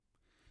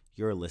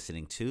You're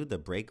listening to the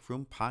Break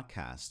Room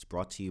Podcast,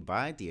 brought to you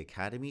by the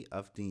Academy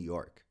of New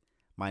York.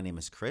 My name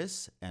is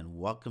Chris, and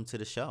welcome to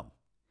the show.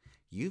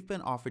 You've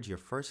been offered your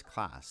first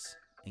class,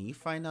 and you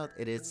find out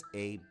it is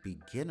a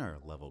beginner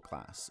level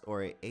class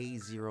or a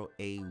A0,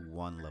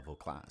 A1 level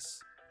class.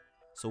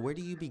 So where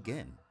do you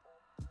begin?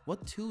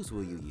 What tools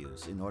will you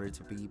use in order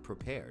to be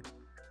prepared?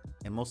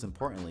 And most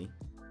importantly,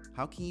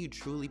 how can you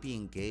truly be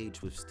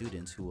engaged with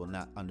students who will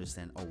not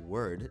understand a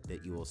word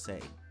that you will say,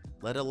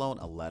 let alone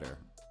a letter?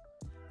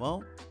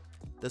 Well,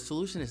 the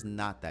solution is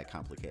not that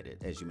complicated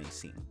as you may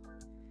seem.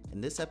 In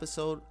this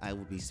episode, I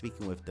will be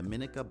speaking with Dom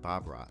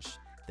Babraj,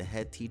 the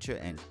head teacher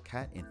and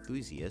cat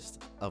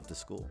enthusiast of the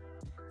school.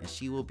 And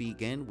she will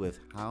begin with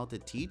how to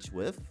teach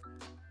with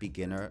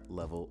beginner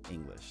level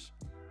English.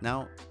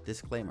 Now,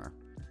 disclaimer,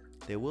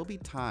 there will be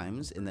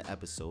times in the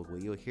episode where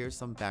you'll hear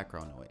some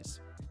background noise,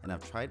 and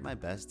I've tried my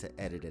best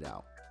to edit it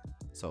out.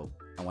 So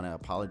I want to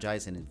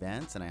apologize in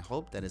advance, and I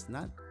hope that it's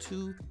not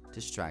too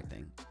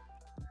distracting.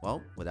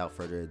 Well, without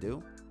further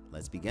ado,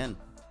 let's begin.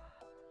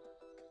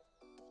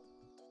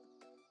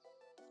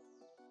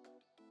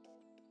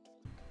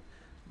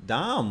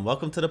 Dom,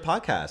 welcome to the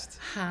podcast.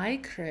 Hi,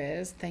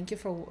 Chris. Thank you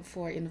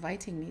for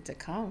inviting me to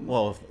come.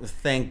 Well,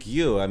 thank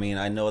you. I mean,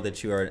 I know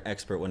that you are an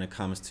expert when it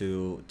comes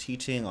to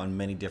teaching on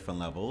many different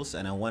levels,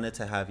 and I wanted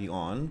to have you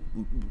on,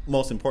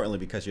 most importantly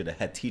because you're the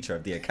head teacher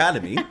of the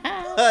academy.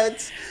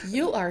 But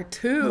you are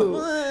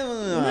too.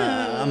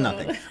 I'm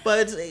nothing.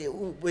 But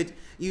with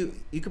you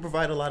can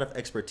provide a lot of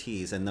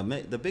expertise, and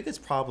the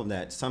biggest problem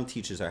that some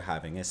teachers are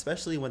having,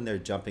 especially when they're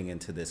jumping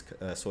into this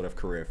sort of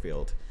career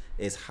field,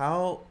 is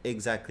how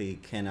exactly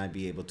can I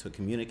be able to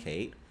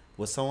communicate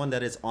with someone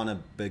that is on a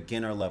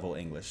beginner level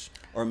English,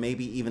 or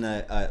maybe even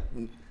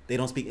they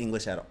don't speak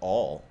English at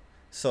all.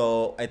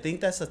 So I think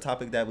that's a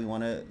topic that we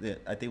want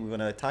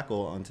to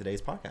tackle on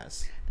today's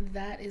podcast.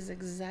 That is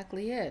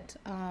exactly it.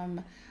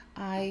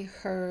 I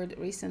heard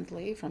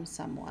recently from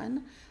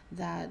someone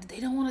that they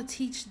don't want to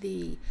teach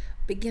the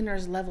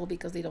beginners level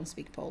because they don't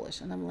speak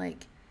Polish, and I'm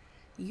like,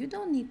 you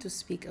don't need to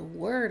speak a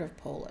word of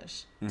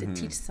Polish to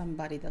teach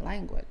somebody the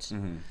language.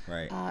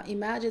 Right.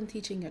 Imagine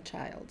teaching your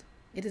child.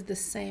 It is the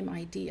same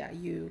idea.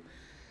 You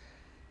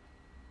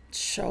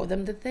show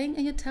them the thing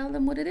and you tell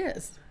them what it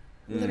is,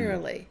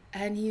 literally.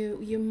 And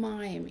you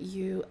mime,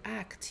 you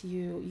act,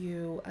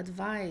 you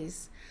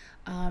advise,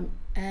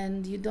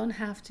 and you don't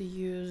have to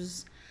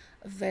use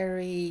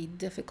very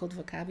difficult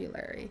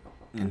vocabulary.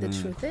 And the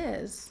truth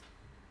is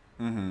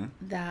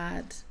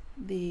that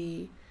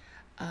the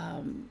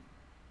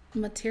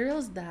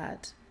materials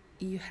that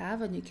you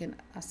have and you can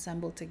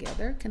assemble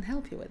together can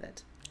help you with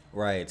it.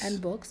 Right.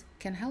 And books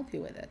can help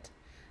you with it.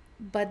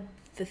 But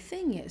the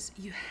thing is,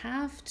 you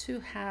have to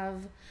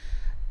have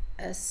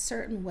a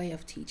certain way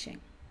of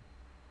teaching.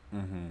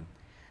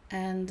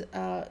 And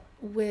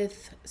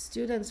with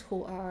students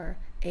who are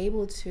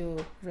able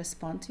to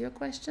respond to your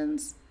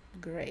questions,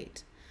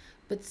 great.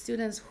 But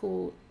students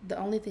who the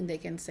only thing they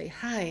can say,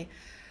 hi,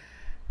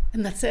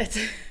 and that's it.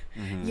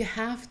 You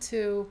have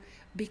to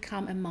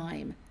become a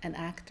mime, an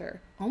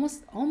actor,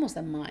 almost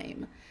a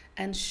mime,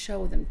 and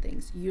show them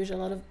things. Use a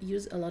lot of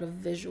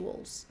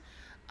visuals.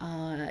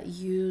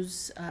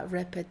 Use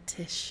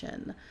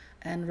repetition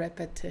and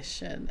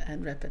repetition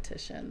and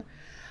repetition.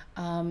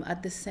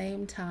 At the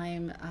same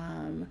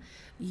time,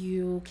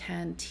 you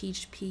can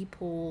teach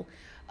people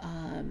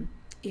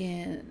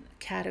in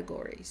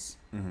categories.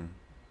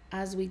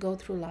 As we go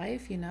through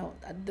life,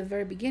 at the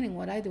very beginning,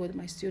 what I do with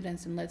my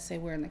students, and let's say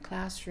we're in the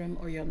classroom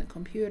or you're on the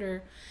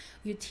computer,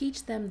 you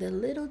teach them the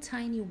little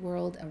tiny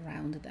world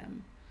around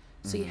them.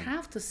 So you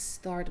have to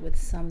start with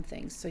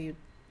something. So you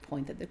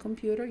point at the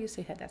computer, you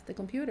say, hey, that's the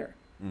computer.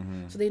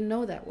 So they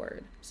know that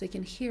word, so they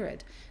can hear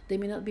it. They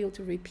may not be able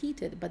to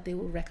repeat it, but they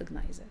will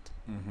recognize it.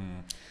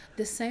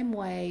 The same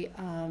way,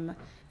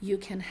 you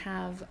can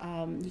have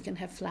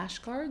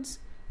flashcards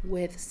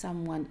with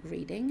someone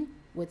reading,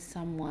 with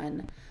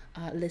someone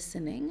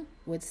listening,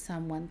 with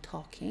someone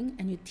talking,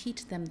 and you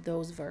teach them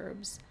those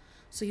verbs.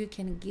 So you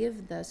can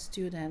give the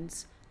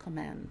students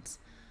commands.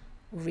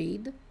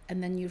 Read,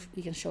 and then you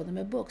can show them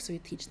a book. So you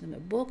teach them a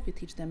book, you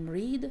teach them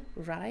read,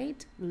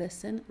 write,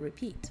 listen,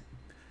 repeat.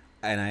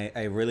 And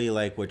I really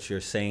like what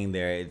you're saying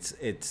there.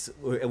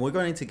 And we're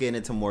going to get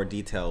into more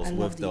details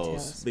with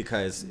those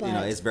because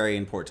it's very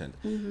important.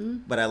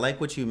 But I like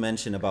what you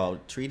mentioned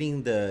about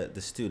treating the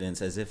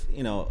students as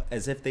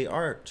if they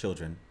are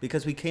children,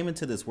 because we came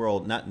into this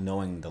world not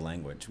knowing the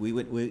language. We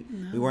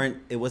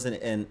weren't. It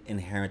wasn't an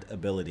inherent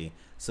ability.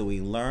 So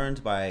we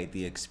learned by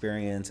the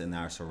experience and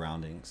our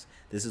surroundings.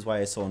 This is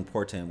why it's so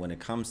important when it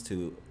comes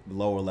to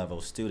lower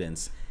level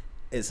students.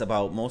 It's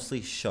about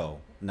mostly show,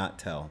 not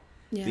tell.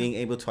 Yeah. Being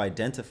able to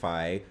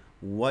identify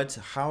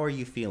how are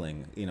you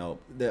feeling?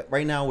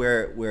 Right now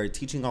we're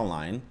teaching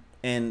online,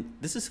 and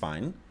this is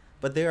fine,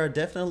 but there are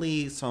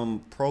definitely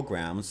some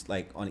programs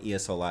like on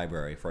ESL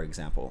Library, for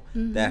example,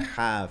 that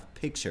have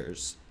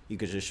pictures. You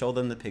could just show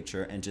them the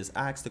picture and just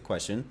ask the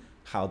question,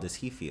 how does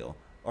he feel?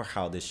 Or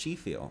how does she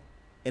feel?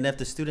 And if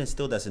the student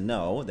still doesn't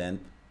know,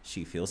 then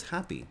she feels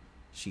happy.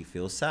 She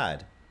feels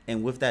sad.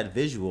 And with that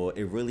visual,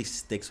 it really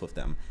sticks with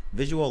them.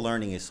 Visual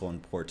learning is so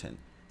important.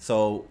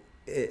 So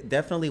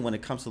definitely when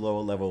it comes to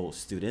lower level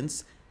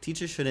students,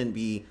 teachers shouldn't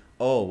be,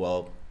 oh,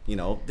 well,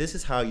 this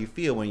is how you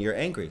feel when you're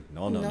angry.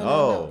 No, no, No, no,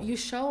 no. no. You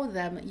show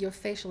them your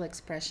facial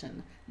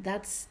expression.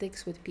 That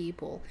sticks with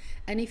people.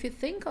 And if you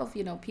think of,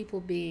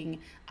 people being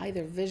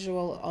either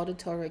visual,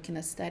 auditory,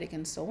 kinesthetic,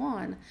 and so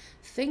on,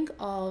 think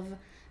of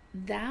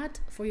that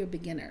for your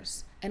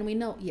beginners. And we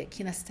know, yeah,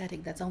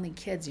 kinesthetic, that's only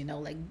kids,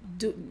 like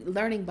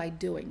learning by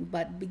doing.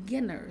 But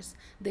beginners,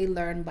 they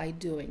learn by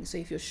doing. So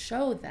if you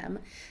show them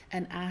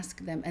and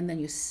ask them, and then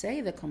you say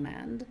the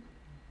command,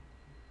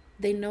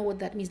 they know what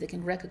that means. They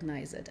can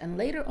recognize it. And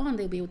later on,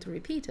 they'll be able to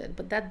repeat it.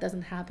 But that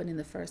doesn't happen in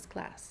the first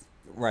class.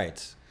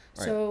 Right.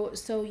 So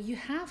you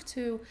have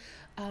to,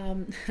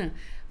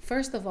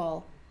 first of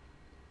all,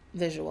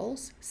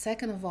 visuals.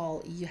 Second of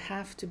all, you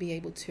have to be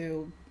able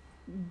to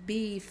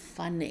be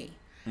funny.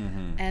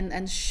 Mm-hmm.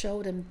 And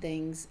show them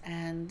things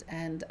and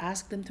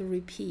ask them to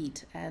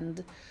repeat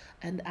and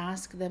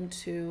ask them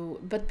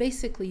to, but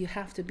basically you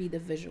have to be the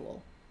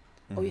visual,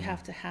 or you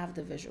have to have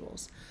the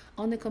visuals.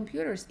 On the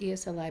computers,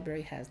 ESL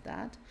Library has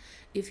that.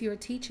 If you're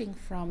teaching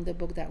from the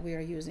book that we are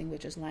using,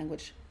 which is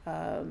Language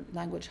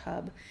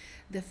Hub,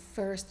 the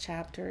first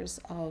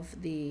chapters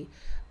of the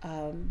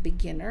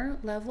beginner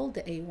level,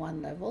 the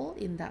A1 level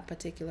in that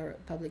particular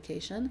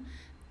publication,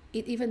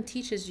 it even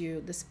teaches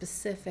you the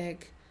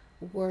specific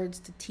words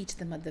to teach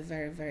them at the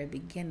very, very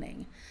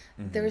beginning.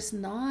 It's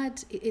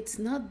not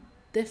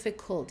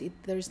difficult.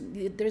 There's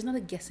not a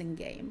guessing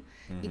game.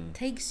 It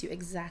takes you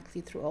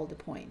exactly through all the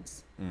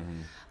points.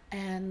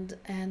 And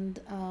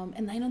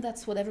I know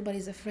that's what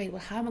everybody's afraid.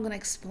 Well, how am I going to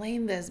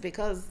explain this?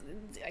 Because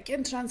I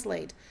can't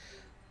translate.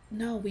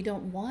 No, we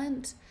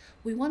want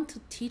to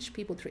teach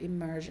people through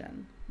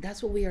immersion.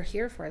 That's what we are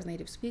here for as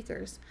native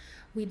speakers.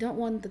 We don't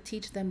want to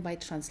teach them by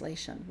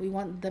translation. We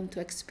want them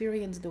to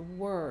experience the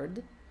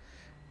word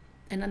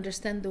and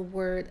understand the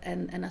word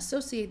and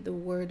associate the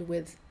word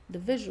with the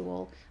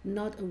visual,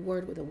 not a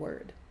word with a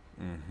word.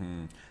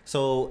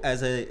 So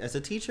as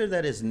a teacher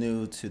that is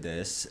new to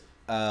this,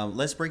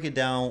 let's break it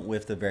down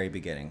with the very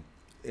beginning.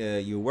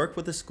 You work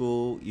with the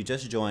school, you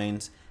just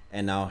joined,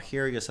 and now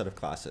here are your set of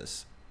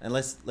classes. And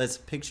let's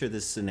picture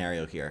this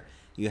scenario here.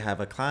 You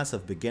have a class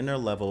of beginner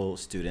level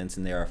students,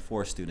 and there are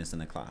 4 students in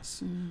the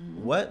class.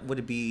 What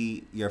would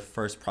be your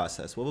first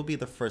process? What would be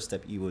the first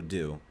step you would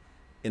do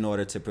in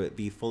order to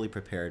be fully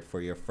prepared for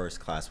your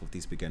first class with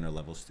these beginner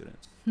level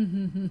students?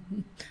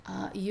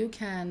 You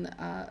can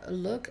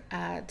look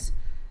at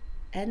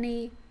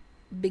any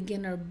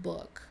beginner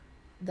book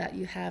that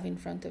you have in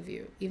front of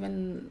you.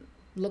 Even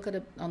look at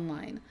it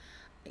online.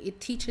 It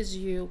teaches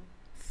you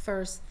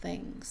first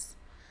things.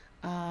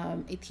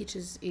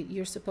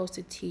 You're supposed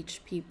to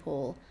teach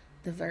people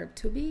the verb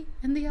to be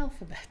and the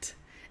alphabet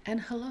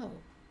and hello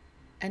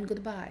and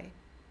goodbye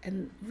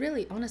and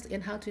really honestly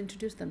and how to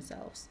introduce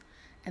themselves.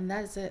 And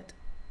that's it.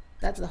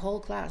 That's the whole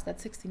class.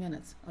 That's 60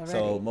 minutes already.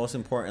 So most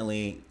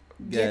importantly,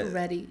 get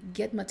ready,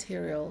 get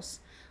materials.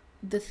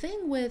 The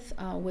thing with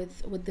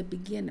the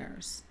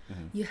beginners,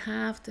 you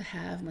have to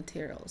have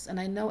materials.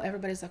 And I know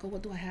everybody's like, oh,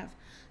 what do I have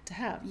to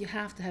have? You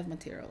have to have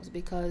materials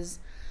because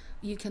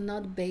you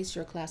cannot base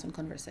your class on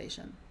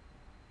conversation.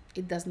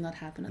 It does not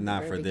happen at the very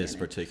beginning. Not for this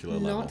particular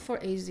level. Not for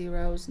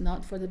A0s,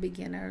 not for the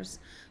beginners.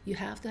 You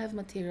have to have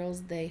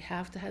materials. They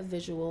have to have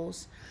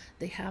visuals.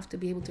 They have to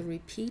be able to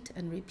repeat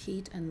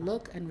and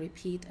look and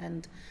repeat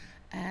and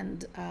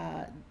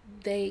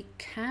they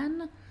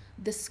can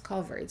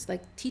discover. It's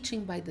like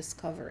teaching by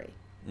discovery.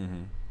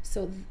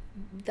 So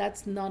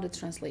that's not a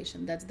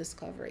translation. That's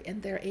discovery,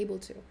 and they're able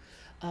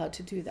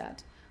to do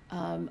that.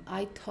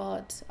 I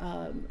taught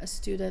a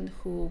student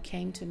who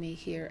came to me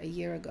here a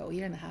year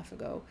and a half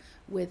ago,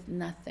 with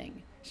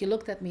nothing. He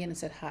looked at me and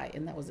said hi,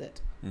 and that was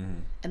it.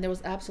 And there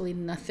was absolutely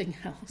nothing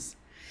else.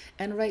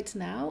 And right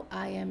now,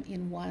 I am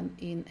in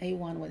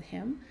A1 with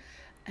him,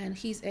 and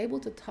he's able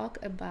to talk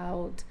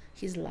about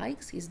his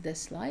likes, his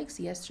dislikes,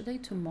 yesterday,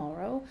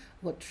 tomorrow,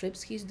 what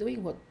trips he's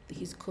doing, what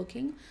he's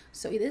cooking.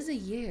 So it is a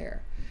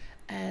year.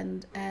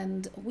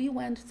 And we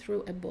went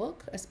through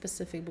a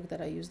specific book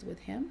that I used with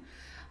him.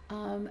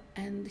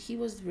 And he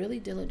was really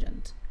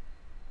diligent.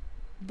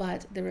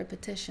 But the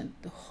repetition,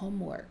 the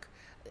homework,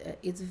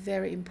 it's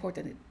very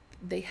important.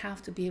 They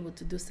have to be able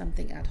to do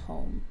something at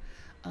home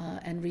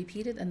and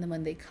repeat it. And then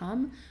when they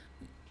come,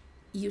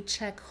 you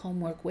check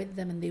homework with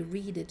them and they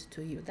read it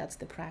to you. That's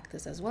the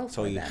practice as well.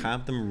 So you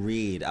have them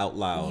read out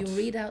loud. You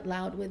read out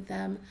loud with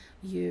them.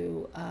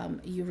 You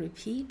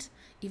repeat.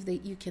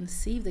 You can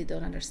see if they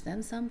don't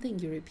understand something,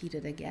 you repeat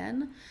it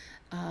again.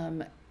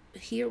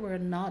 Here we're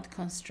not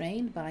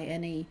constrained by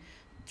any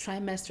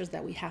trimesters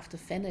that we have to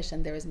finish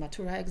and there is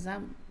Matura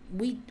exam.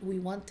 We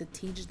want to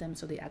teach them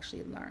so they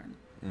actually learn.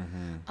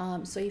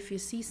 So if you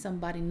see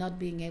somebody not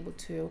being able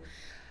to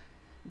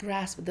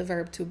grasp the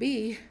verb to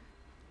be,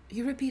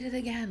 you repeat it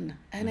again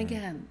and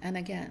again and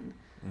again.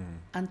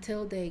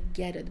 until they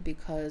get it,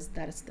 because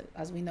that is the,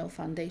 as we know,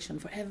 foundation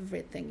for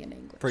everything in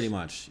English. Pretty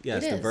much,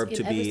 yes. It The is, verb in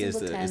to every be is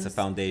single the tense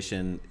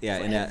foundation. Yeah,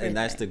 for and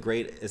that's the everything.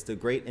 great. It's the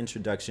great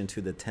introduction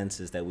to the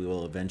tenses that we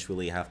will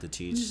eventually have to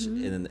teach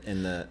Mm-hmm.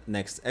 in the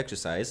next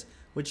exercise,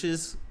 which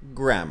is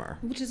grammar.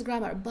 Which is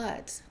grammar.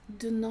 But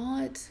do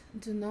not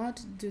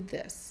do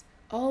this.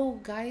 Oh,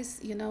 guys,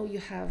 you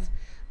have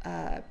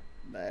uh,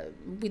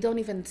 we don't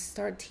even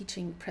start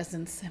teaching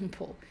present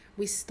simple.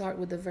 We start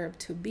with the verb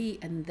to be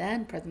and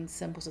then present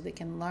simple, so they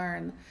can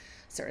learn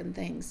certain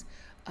things.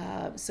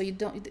 So you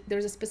don't.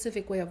 There's a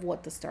specific way of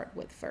what to start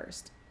with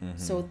first,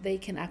 so they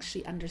can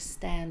actually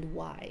understand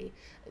why.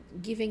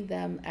 Giving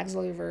them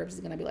auxiliary verbs is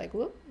gonna be like,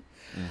 whoop.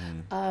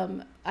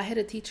 I had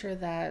a teacher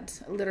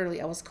that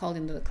literally I was called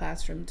into the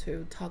classroom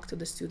to talk to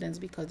the students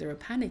because they were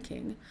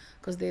panicking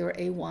because they were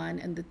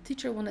A1, and the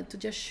teacher wanted to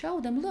just show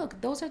them,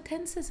 look, those are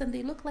tenses and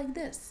they look like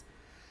this.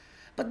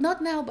 But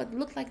not now, but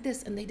look like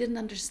this. And they didn't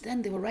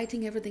understand. They were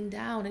writing everything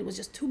down. It was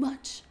just too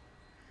much.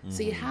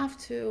 So you have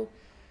to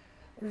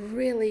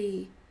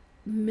really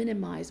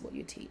minimize what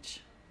you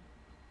teach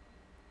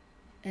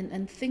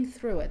and think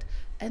through it.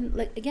 And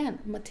like again,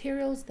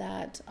 materials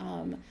that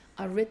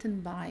are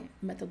written by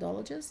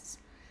methodologists,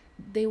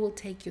 they will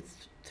take you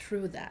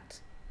through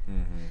that.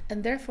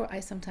 And therefore,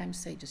 I sometimes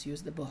say, just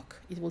use the book.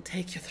 It will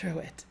take you through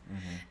it,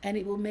 and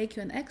it will make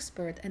you an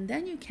expert. And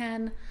then you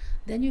can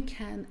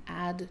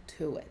add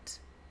to it.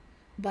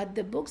 But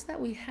the books that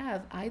we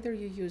have, either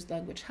you use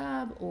Language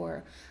Hub,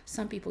 or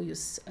some people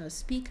use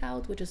Speak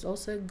Out, which is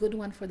also a good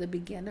one for the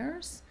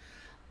beginners.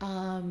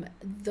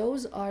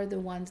 Those are the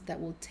ones that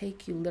will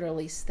take you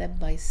literally step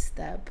by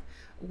step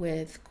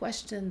with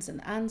questions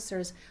and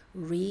answers.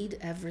 Read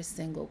every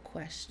single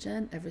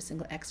question, every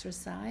single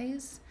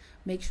exercise.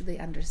 Make sure they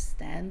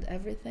understand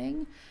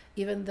everything.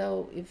 Even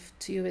though if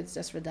to you it's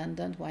just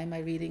redundant, why am I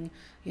reading,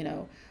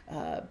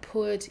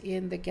 put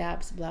in the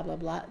gaps, blah, blah,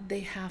 blah.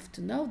 They have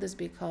to know this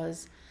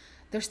because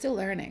they're still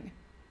learning.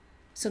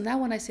 So now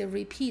when I say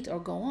repeat or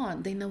go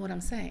on, they know what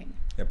I'm saying.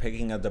 They're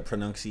picking up the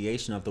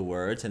pronunciation of the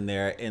words, and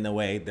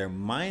they're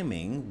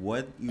miming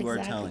what you are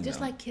telling just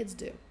them. like kids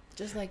do.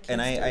 Just like kids And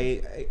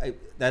do. I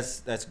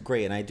that's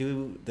great. And I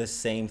do the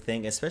same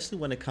thing, especially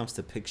when it comes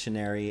to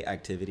Pictionary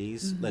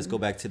activities. Let's go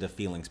back to the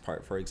feelings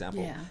part, for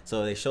example. Yeah.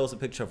 So they show us a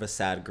picture of a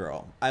sad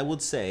girl. I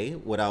would say,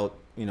 without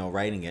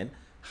writing it,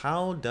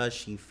 how does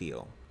she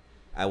feel?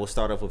 I will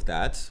start off with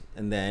that,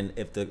 and then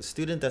if the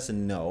student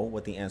doesn't know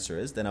what the answer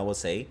is, then I will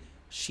say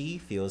she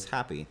feels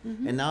happy.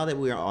 And now that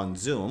we are on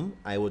Zoom,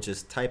 I will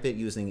just type it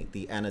using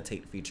the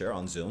annotate feature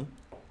on Zoom.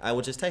 I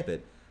will just type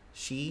it.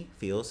 She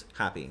feels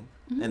happy.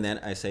 And then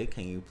I say,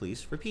 can you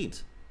please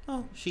repeat?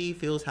 Oh, she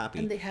feels happy.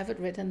 And they have it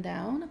written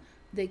down.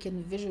 They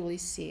can visually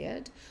see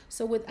it.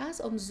 So with us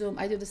on Zoom,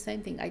 I do the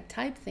same thing. I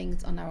type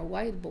things on our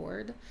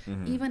whiteboard,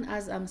 even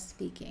as I'm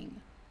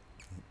speaking.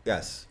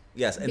 Yes.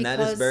 And that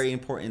is very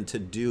important to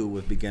do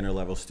with beginner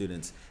level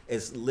students.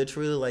 It's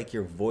literally like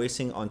you're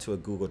voicing onto a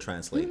Google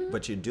Translate,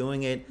 but you're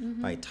doing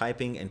it by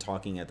typing and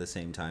talking at the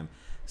same time.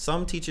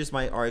 Some teachers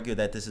might argue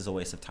that this is a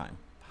waste of time.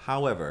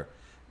 However,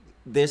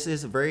 this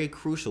is very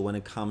crucial when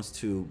it comes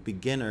to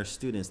beginner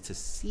students to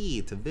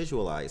see, to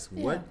visualize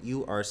what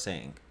you are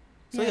saying.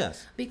 So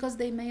yes. Because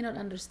they may not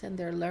understand.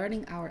 They're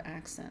learning our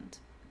accent.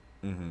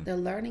 They're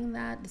learning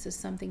that. This is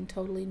something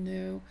totally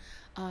new.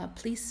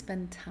 Please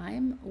spend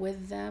time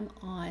with them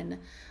on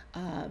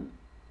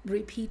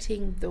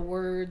repeating the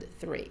word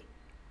three,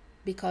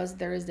 because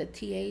there is the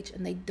TH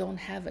and they don't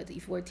have it.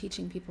 If we're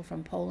teaching people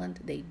from Poland,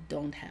 they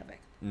don't have it.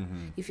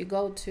 If you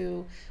go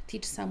to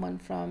teach someone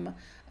from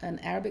an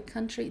Arabic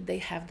country, they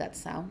have that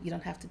sound. You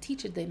don't have to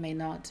teach it. They may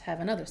not have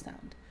another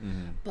sound.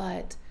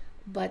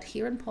 But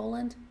here in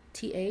Poland,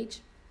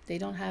 TH, they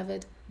don't have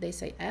it. They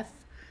say F,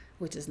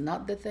 which is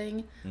not the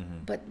thing.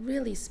 But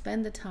really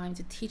spend the time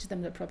to teach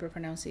them the proper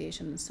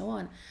pronunciation and so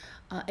on.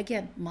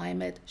 Again,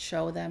 mime it,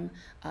 show them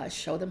how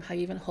you're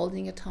even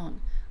holding your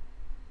tongue,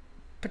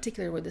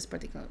 particularly with this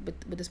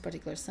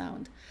particular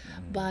sound.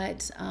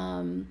 But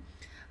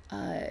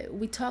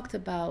we talked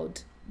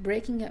about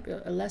breaking up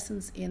your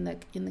lessons in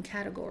the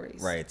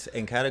categories. Right,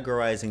 and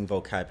categorizing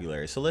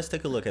vocabulary. So let's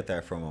take a look at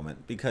that for a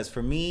moment, because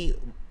for me,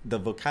 the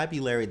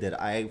vocabulary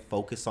that I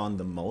focus on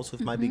the most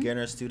with my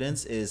beginner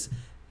students is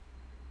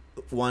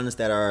ones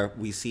that are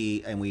we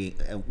see and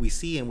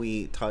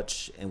we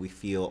touch and we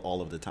feel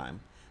all of the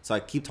time. So I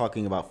keep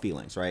talking about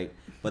feelings, right?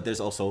 But there's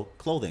also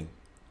clothing.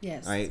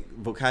 Yes. Right?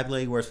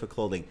 Vocabulary words for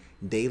clothing.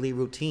 Daily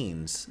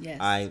routines. Yes.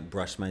 I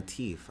brush my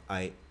teeth.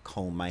 I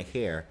comb my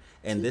hair.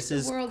 And Keep this the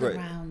is world great.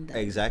 around them.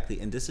 Exactly.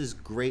 And this is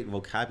great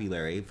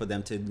vocabulary for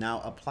them to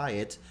now apply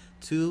it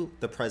to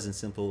the present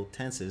simple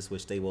tenses,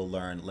 which they will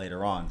learn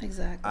later on.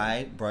 Exactly.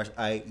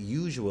 I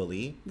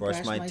usually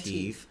brush my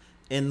teeth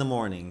in the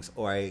mornings,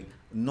 or I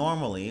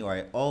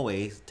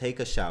always take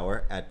a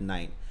shower at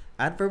night.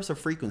 Adverbs of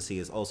frequency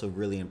is also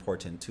really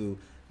important to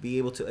be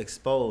able to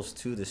expose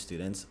to the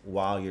students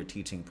while you're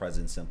teaching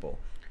present simple.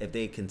 if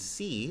they can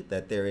see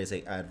that there is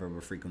a adverb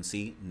of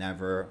frequency,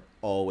 never,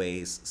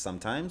 always,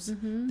 sometimes,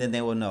 then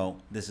they will know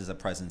this is a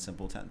present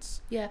simple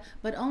tense. Yeah,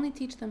 but only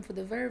teach them for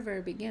the very,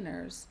 very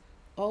beginners,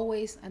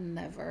 always and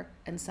never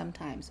and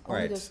sometimes.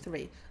 Only Right. those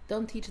three.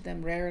 Don't teach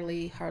them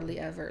rarely, hardly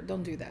ever.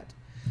 Don't do that.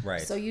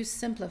 Right. So you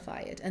simplify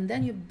it and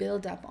then you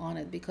build up on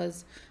it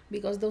because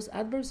those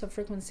adverbs of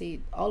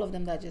frequency, all of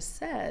them that I just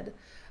said,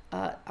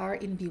 are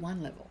in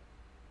B1 level.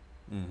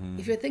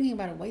 If you're thinking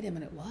about it, wait a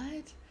minute,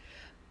 what?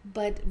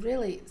 But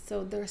really,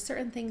 so there are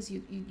certain things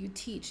you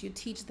teach. You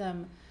teach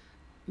them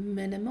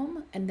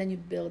minimum and then you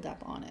build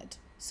up on it.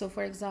 So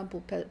for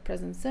example,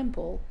 present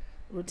simple,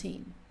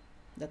 routine.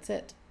 That's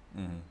it.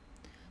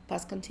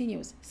 Past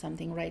continuous,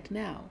 something right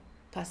now.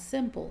 Past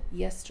simple,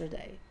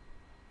 yesterday.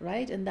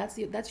 Right? And that's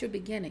your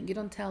beginning. You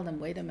don't tell them,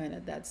 wait a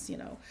minute, that's,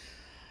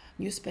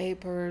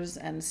 newspapers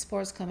and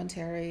sports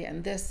commentary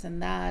and this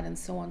and that and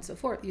so on and so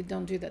forth. You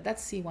don't do that.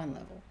 That's C1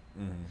 level.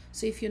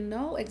 So if you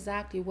know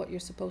exactly what you're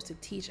supposed to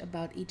teach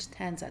about each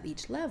tense at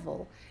each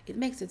level, it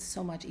makes it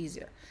so much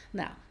easier.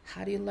 Now,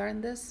 how do you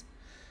learn this?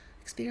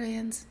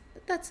 Experience.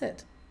 That's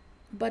it.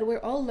 But we're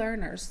all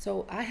learners.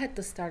 So I had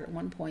to start at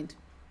one point,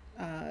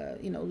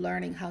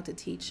 learning how to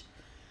teach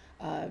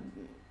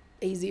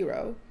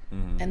A0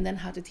 and then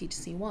how to teach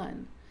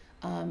C1.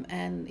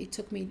 And it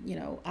took me,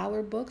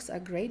 our books are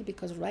great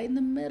because right in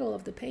the middle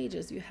of the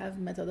pages, you have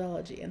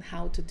methodology and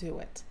how to do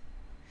it.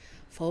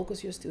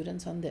 Focus your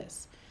students on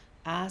this.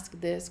 Ask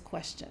this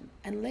question.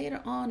 And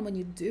later on, when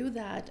you do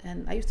that,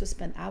 and I used to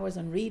spend hours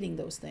on reading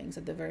those things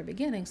at the very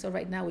beginning, so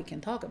right now we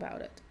can talk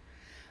about it.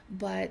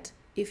 But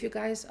if you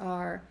guys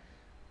are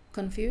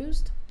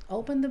confused,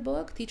 open the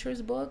book,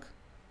 teacher's book,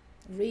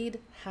 read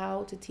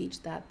how to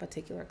teach that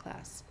particular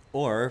class.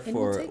 Or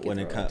for when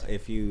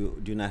if you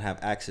do not have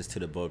access to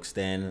the books,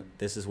 then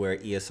this is where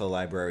ESL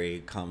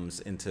Library comes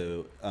in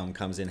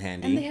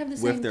handy. And they have the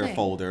same with their thing.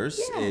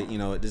 folders.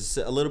 Yeah. This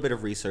is a little bit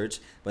of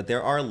research, but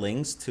there are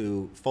links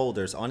to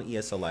folders on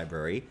ESL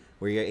Library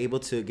where you're able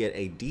to get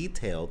a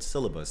detailed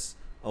syllabus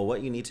of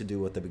what you need to do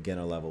with the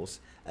beginner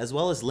levels, as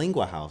well as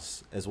Lingua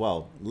House as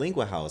well.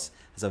 Lingua House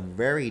has a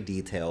very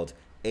detailed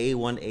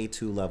A1,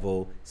 A2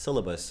 level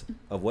syllabus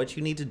of what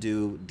you need to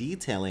do,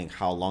 detailing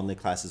how long the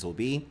classes will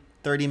be.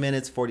 30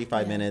 minutes,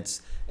 45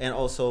 minutes, and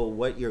also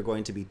what you're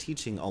going to be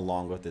teaching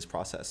along with this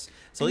process.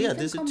 So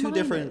there's two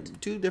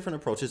different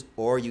approaches,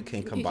 or you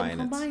can combine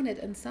it.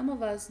 And some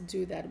of us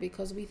do that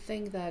because we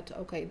think that,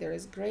 okay, there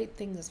is great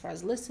things as far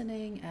as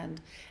listening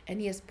and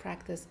yes,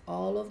 practice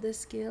all of the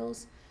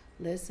skills,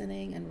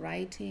 listening and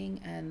writing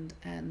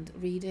and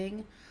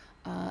reading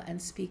and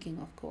speaking,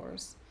 of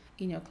course,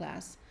 in your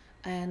class.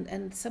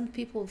 And some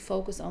people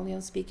focus only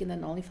on speaking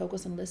and only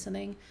focus on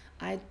listening.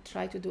 I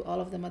try to do all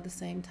of them at the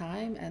same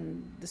time,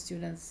 and the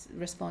students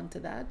respond to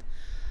that.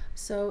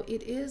 So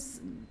it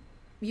is,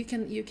 you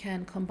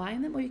can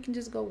combine them, or you can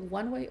just go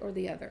one way or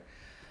the other.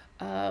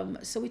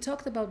 So we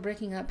talked about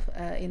breaking up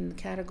in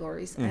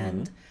categories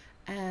and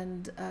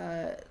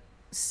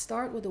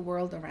start with the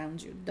world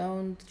around you.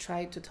 Don't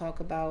try to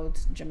talk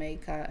about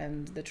Jamaica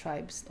and the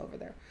tribes over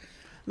there.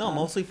 No,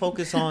 mostly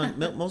focus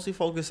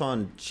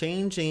on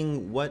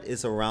changing what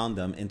is around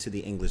them into the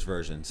English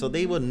version. So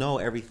they will know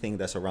everything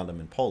that's around them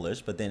in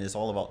Polish, but then it's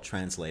all about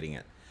translating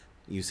it.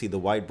 You see the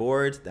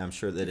whiteboard. I'm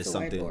sure that is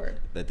something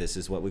that this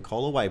is what we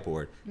call a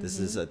whiteboard. This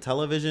is a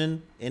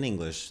television in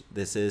English.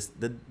 This is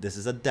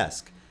a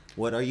desk.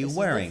 What are you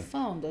wearing? This is the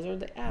phone. Those are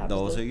the apps.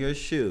 Those are your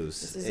shoes.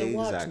 This is a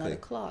watch, not a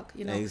clock.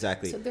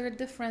 Exactly. So there are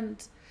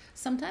different.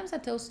 Sometimes I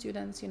tell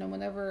students,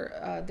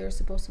 whenever they're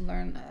supposed to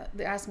learn,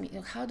 they ask me,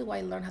 how do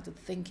I learn how to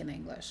think in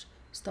English?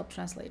 Stop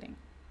translating.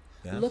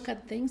 Yes. Look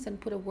at things and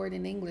put a word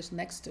in English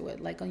next to it.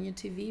 Like on your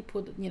TV,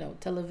 put,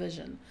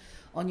 television.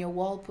 On your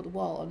wall, put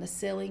wall. On the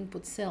ceiling,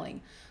 put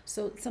ceiling.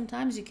 So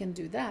sometimes you can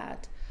do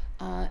that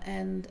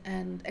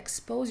and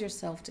expose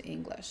yourself to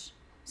English.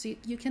 So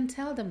you can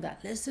tell them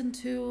that. Listen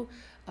to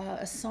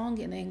a song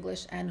in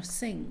English and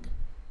sing.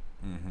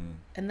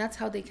 And that's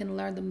how they can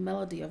learn the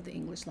melody of the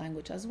English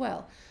language as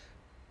well.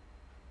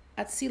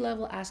 At C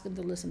level, ask them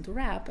to listen to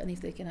rap, and if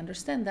they can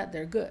understand that,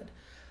 they're good.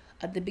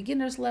 At the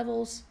beginners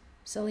levels,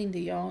 Celine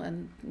Dion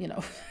and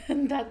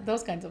and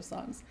those kinds of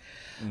songs.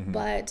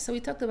 But so we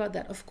talked about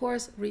that. Of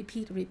course,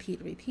 repeat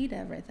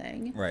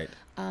everything. Right.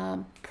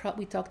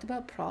 We talked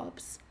about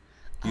props.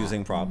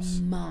 Using props.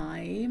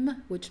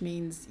 Mime, which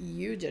means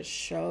you just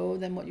show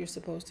them what you're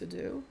supposed to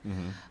do.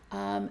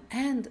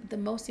 And the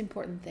most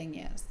important thing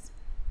is,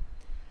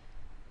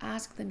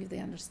 ask them if they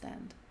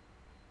understand.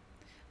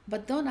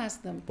 But don't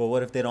ask them. But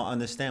what if they don't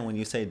understand when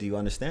you say, do you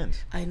understand?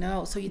 I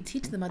know. So you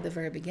teach them at the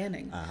very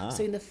beginning.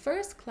 So in the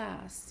first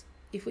class,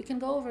 if we can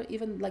go over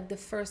even like the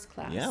first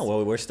class. Yeah,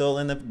 well, we're still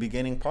in the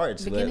beginning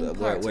parts.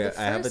 Where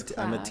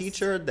I'm a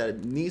teacher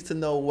that needs to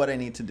know what I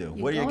need to do.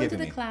 What are you giving me? You go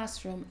into the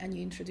classroom and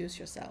you introduce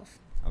yourself.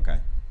 Okay.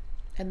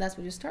 And that's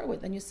what you start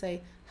with. And you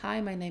say,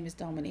 hi, my name is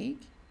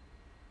Dominique.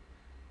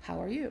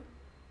 How are you?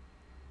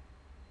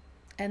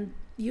 And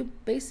you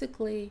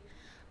basically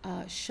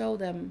show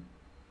them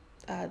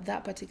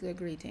that particular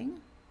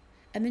greeting,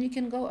 And then you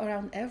can go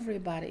around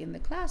everybody in the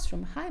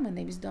classroom. Hi, my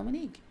name is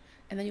Dominique.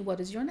 And then what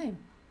is your name?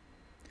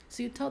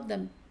 So you taught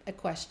them a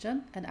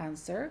question, an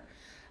answer,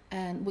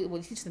 and we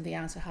will teach them the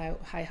answer,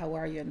 hi, how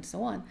are you, and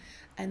so on.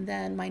 And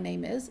then my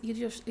name is,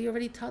 you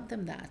already taught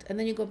them that. And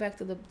then you go back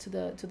to the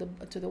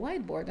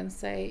whiteboard and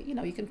say,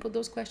 you can put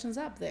those questions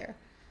up there.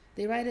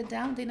 They write it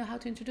down, they know how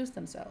to introduce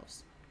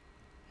themselves.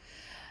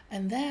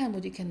 And then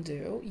what you can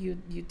do,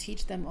 you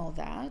teach them all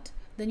that.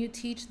 Then you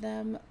teach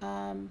them,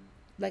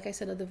 like I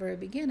said at the very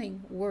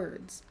beginning,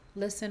 words.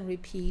 Listen,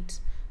 repeat,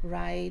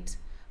 write,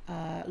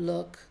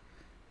 look,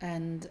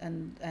 and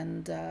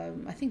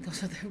I think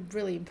those are the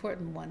really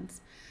important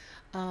ones.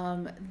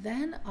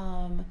 Then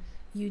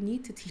you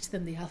need to teach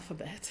them the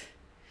alphabet,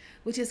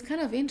 which is kind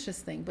of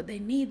interesting, but they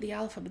need the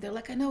alphabet. They're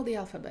like, I know the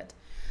alphabet.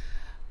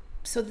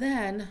 So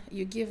then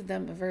you give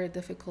them a very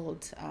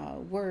difficult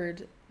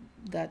word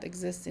that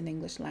exists in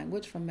English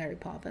language from Mary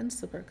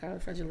Poppins,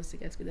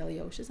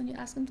 supercalifragilisticexpialidocious, and you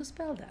ask them to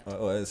spell that.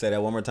 Say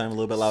that one more time, a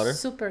little bit louder.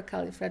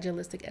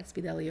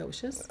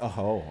 Supercalifragilisticexpialidocious.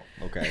 Oh,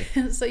 okay.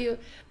 So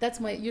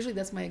that's my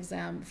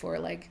exam for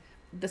like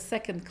the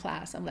second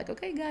class. I'm like,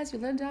 okay, guys, you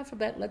learned the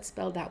alphabet. Let's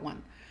spell that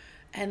one.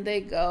 And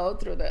they go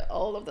through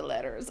all of the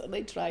letters and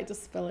they try to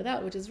spell it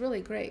out, which is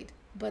really great.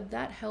 But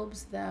that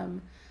helps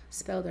them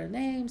spell their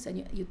names,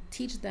 and you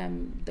teach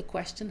them the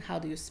question, how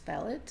do you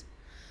spell it?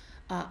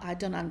 I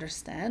don't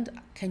understand.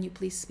 Can you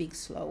please speak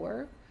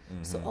slower?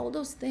 Mm-hmm. So all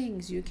those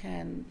things you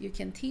can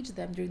teach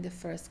them during the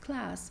first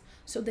class,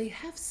 so they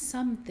have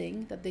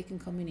something that they can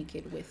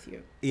communicate with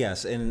you.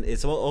 Yes, and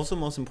it's also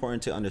most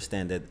important to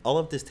understand that all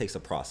of this takes a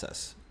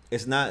process.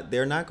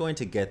 They're not going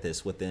to get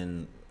this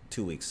within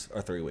 2 weeks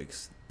or 3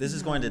 weeks. This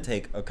is going to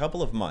take a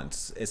couple of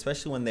months,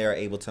 especially when they are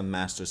able to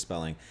master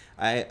spelling.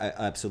 I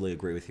absolutely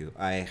agree with you.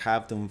 I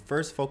have them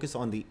first focus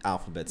on the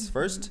alphabets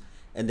first,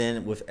 and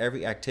then with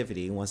every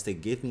activity, once they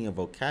give me a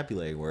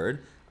vocabulary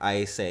word,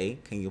 I say,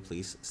 can you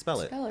please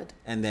spell it? Spell it.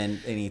 And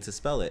then they need to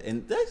spell it.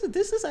 And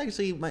this is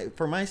actually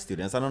for my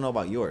students. I don't know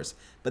about yours,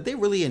 but they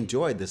really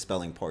enjoyed the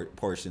spelling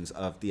portions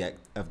of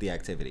the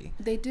activity.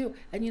 They do.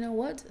 And you know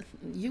what?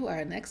 You are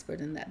an expert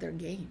in that. They're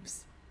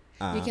games.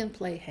 You can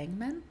play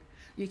hangman.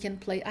 You can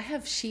play. I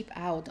have Sheep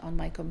Out on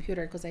my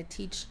computer because I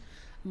teach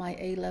my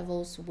A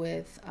levels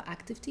with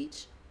Active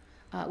Teach,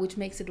 which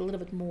makes it a little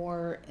bit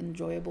more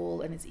enjoyable,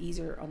 and it's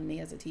easier on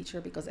me as a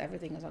teacher because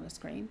everything is on a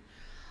screen.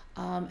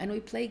 And we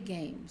play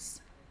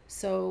games.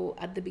 So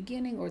at the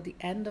beginning or the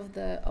end of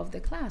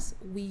the class,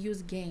 we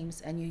use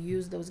games, and you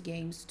use those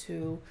games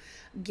to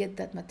get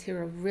that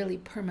material really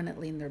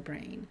permanently in their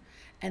brain.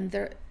 And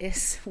there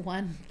is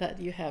one that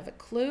you have a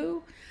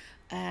clue.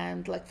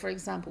 And like, for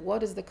example,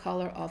 what is the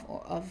color of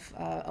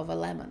a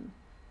lemon?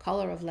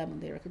 Color of lemon,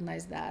 they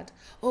recognize that.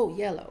 Oh,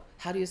 yellow.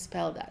 How do you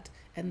spell that?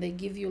 And they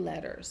give you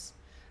letters.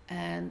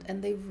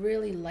 And they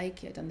really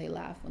like it, and they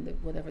laugh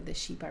whenever the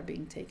sheep are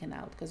being taken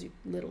out, because you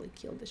literally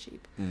killed the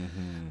sheep.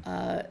 Mm-hmm.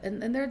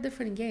 And there are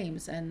different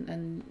games,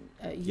 and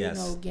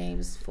yes.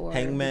 Games for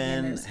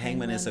Hangman.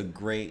 Hangman is a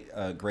great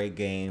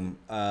game.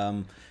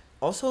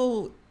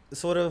 Also,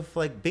 sort of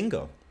like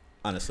bingo.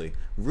 Honestly,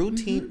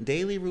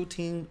 daily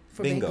routine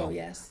for bingo.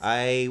 Yes.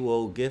 I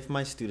will give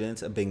my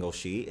students a bingo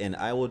sheet, and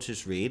I will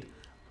just read,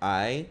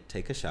 I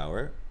take a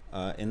shower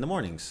in the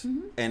mornings.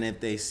 Mm-hmm. And if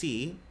they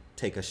see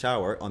take a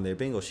shower on their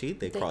bingo sheet,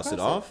 they cross it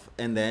off,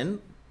 and then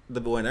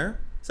the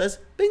winner says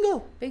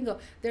bingo. Bingo.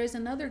 There's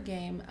another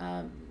game,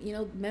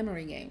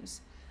 memory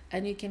games.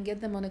 And you can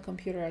get them on a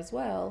computer as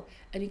well,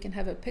 and you can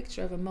have a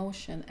picture of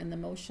emotion and the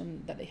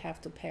emotion that they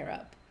have to pair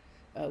up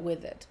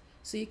with it.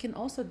 So you can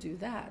also do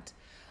that.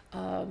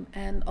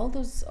 And all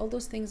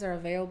those things are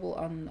available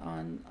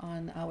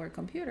on our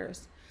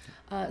computers.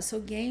 So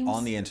games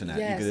on the internet.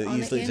 Yes, you could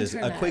easily just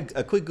a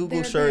quick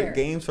Google search,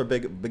 games for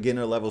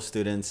beginner level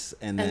students,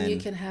 and then you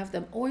can have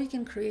them, or you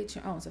can create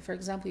your own. So for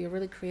example, you're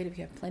really creative,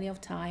 you have plenty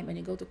of time, and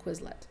you go to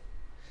Quizlet,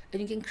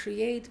 and you can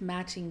create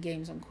matching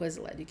games on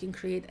Quizlet. You can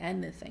create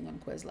anything on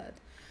Quizlet,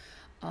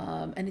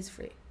 and it's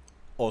free.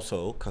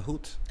 Also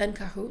Kahoot. And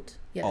Kahoot,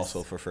 yes.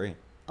 Also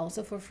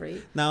for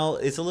free. Now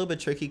it's a little bit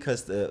tricky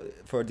because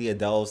for the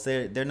adults,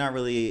 they're not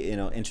really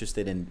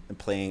interested in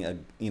playing a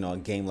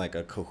game like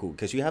a Kahoot,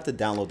 because you have to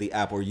download the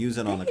app or use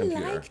it on a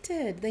computer. They liked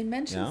it. They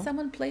mentioned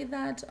someone played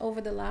that over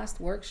the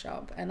last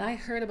workshop, and I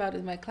heard about it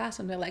in my class,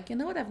 and they're like, you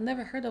know what? I've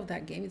never heard of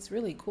that game. It's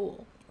really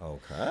cool.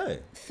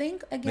 Okay.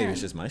 Think again. Maybe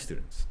it's just my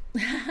students.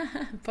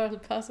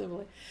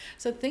 Possibly.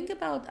 So think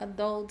about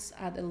adults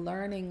at a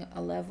learning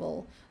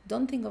level.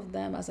 Don't think of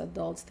them as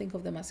adults. Think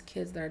of them as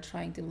kids that are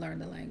trying to learn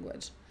the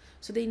language.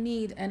 So they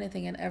need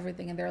anything and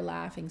everything, and they're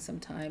laughing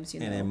sometimes,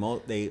 And then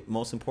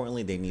most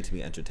importantly, they need to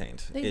be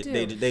entertained.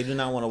 They do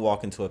not want to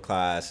walk into a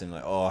class and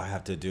like, oh, I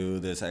have to do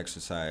this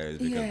exercise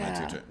because my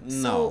teacher.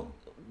 No. So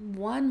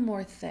one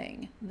more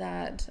thing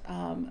that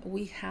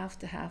we have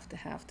to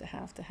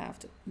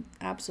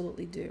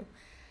absolutely do: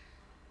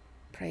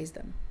 praise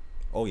them.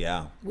 Oh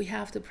yeah. We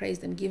have to praise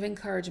them. Give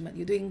encouragement.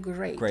 You're doing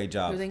great. Great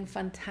job. You're doing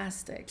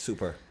fantastic.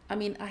 Super. I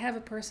mean, I have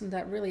a person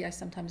that really I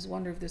sometimes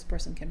wonder if this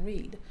person can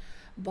read,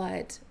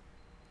 but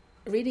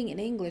reading in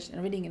English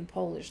and reading in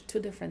Polish, two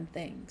different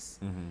things.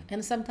 Mm-hmm.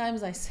 And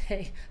sometimes I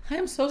say, I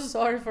am so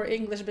sorry for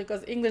English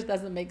because English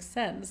doesn't make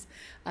sense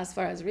as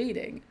far as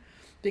reading.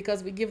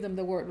 Because we give them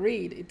the word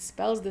read, it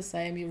spells the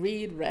same. You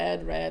read,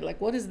 read, like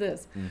what is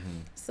this?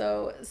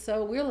 Mm-hmm.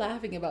 So we're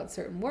laughing about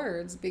certain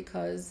words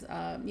because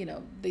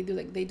they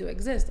do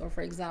exist. Or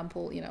for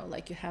example,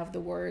 like you have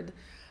the word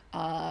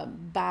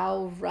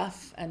bow,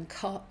 rough, and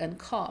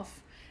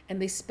cough,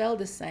 and they spell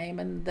the same.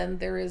 And then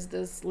there is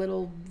this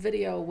little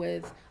video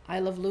with I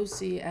Love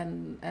Lucy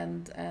and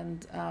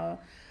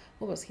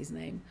what was his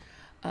name,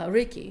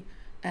 Ricky.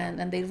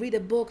 And they read a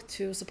book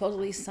to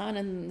supposedly his son,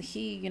 and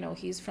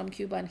he's from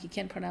Cuba and he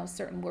can't pronounce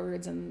certain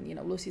words, and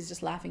Lucy's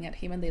just laughing at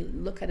him, and they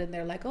look at it and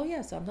they're like, oh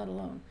yes, I'm not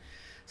alone.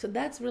 So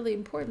that's really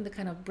important to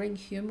kind of bring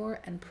humor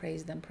and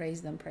praise them.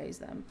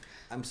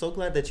 I'm so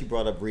glad that you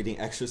brought up reading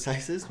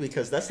exercises,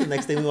 because that's the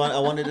next thing I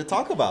wanted to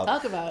talk about.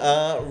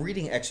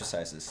 Reading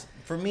exercises.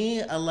 For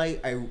me,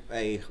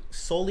 I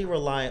solely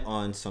rely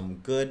on some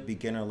good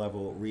beginner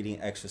level reading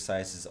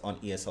exercises on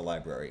ESL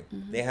Library.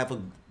 Mm-hmm. They have a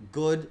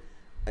good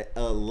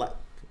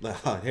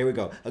here we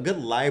go. A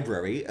good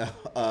library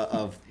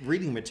of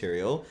reading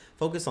material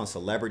focused on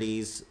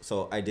celebrities.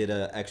 So I did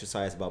an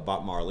exercise about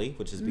Bob Marley,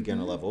 which is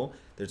beginner level.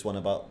 There's one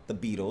about the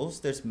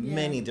Beatles. There's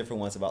many different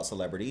ones about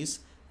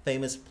celebrities,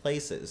 famous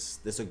places.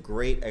 There's a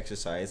great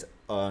exercise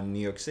on New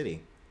York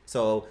City.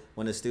 So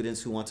when the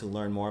students who want to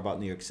learn more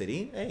about New York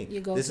City, hey,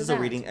 this is a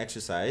reading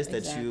exercise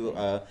that you,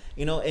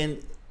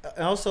 and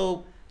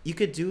also you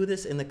could do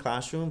this in the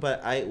classroom.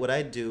 But what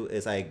I do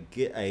is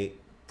I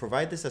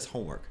provide this as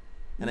homework.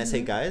 And I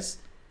say, guys,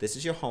 this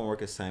is your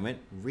homework assignment.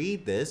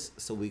 Read this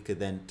so we could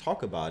then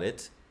talk about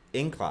it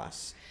in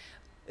class.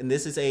 And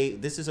this is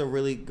a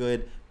really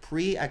good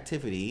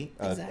pre-activity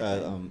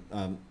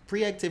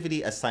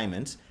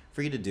assignment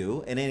for you to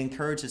do, and it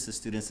encourages the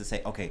students to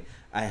say, okay,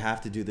 I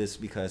have to do this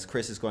because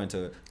Chris is going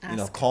to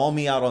call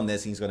me out on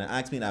this, and he's going to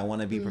ask me, and I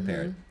want to be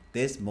prepared.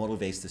 This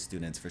motivates the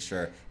students for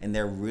sure, and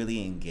they're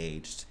really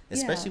engaged,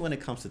 especially when it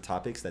comes to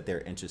topics that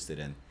they're interested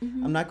in.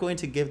 I'm not going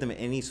to give them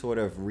any sort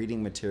of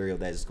reading material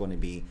that is going to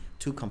be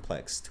too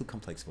complex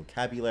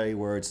vocabulary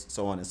words,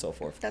 so on and so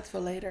forth. That's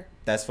for later.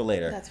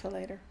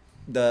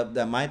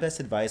 My best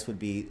advice would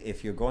be,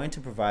 if you're going to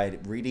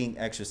provide reading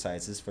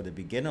exercises for the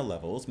beginner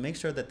levels, make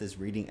sure that this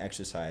reading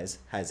exercise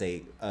has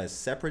a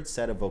separate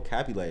set of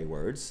vocabulary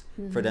words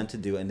for them to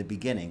do in the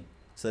beginning,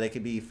 so they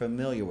could be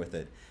familiar with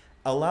it.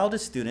 Allow the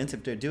students,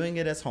 if they're doing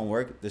it as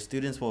homework, the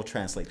students will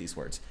translate these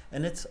words,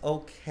 and it's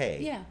okay.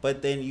 Yeah.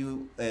 But then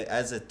you,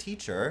 as a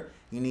teacher,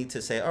 you need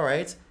to say, all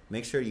right,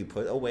 make sure you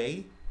put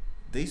away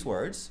these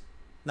words.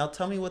 Now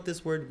tell me what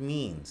this word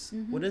means.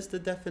 What is the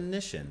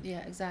definition?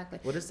 Yeah, exactly.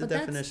 What is the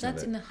definition of it?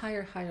 That's in a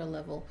higher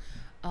level.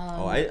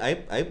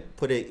 I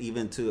put it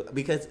even to,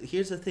 because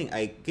here's the thing,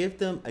 I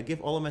give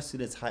all of my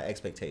students high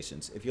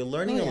expectations. If you're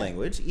learning a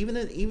language, even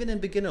in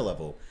beginner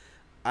level,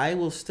 I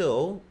will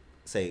still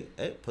say,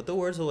 hey, put the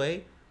words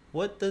away.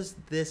 What does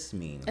this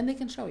mean? And they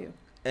can show you.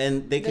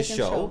 And they could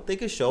show,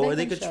 or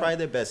they could try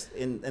their best.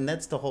 And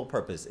that's the whole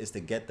purpose, is to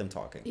get them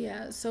talking.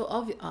 Yeah, so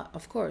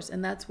of course,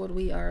 and that's what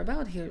we are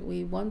about here.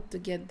 We want to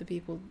get the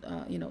people,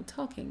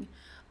 talking.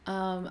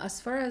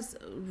 As far as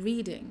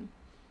reading,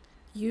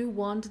 you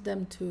want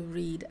them to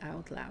read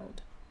out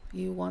loud.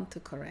 You want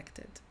to correct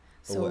it.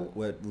 So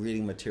what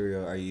reading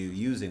material are you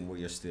using with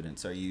your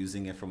students? Are you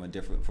using it from a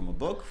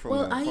book, from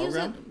a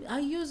program? I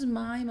use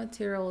my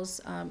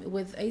materials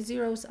with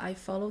A0s. I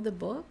follow the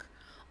book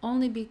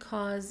only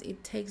because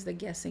it takes the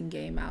guessing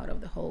game out of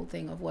the whole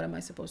thing of what am I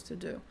supposed to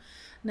do.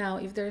 Now,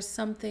 if there's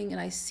something and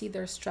I see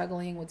they're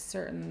struggling with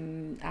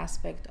certain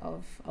aspect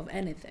of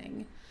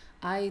anything,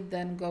 I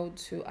then go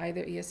to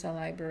either ESL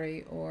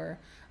Library or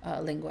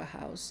Lingua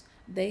House.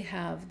 They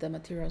have the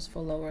materials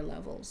for lower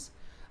levels.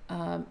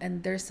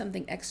 And there's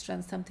something extra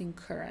and something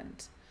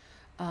current.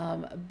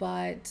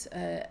 But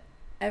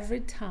every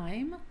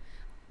time,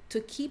 to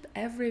keep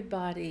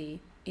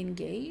everybody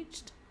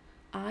engaged,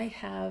 I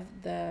have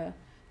the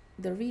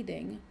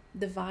reading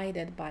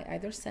divided by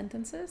either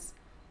sentences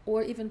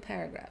or even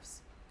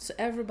paragraphs. So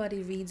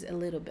everybody reads a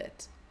little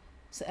bit.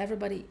 So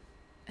everybody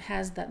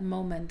has that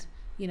moment,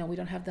 we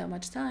don't have that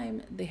much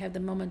time. They have the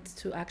moment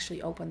to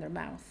actually open their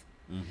mouth.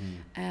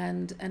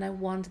 And I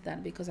want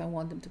that because I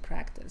want them to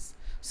practice.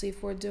 So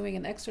if we're doing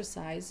an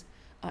exercise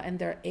and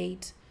there are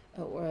eight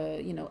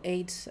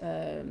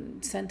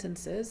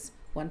sentences,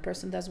 one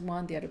person does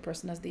one, the other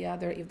person does the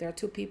other. If there are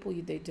two people,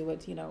 they do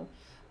it,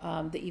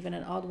 the even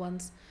and odd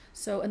ones.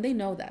 So, and they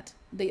know that.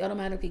 They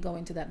automatically go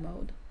into that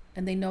mode.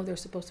 And they know they're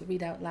supposed to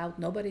read out loud.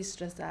 Nobody's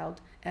stressed out.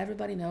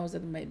 Everybody knows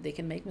that they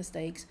can make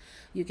mistakes.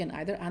 You can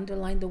either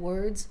underline the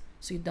words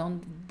so you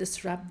don't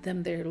disrupt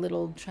them. They're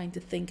little trying to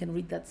think and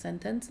read that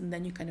sentence. And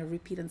then you kind of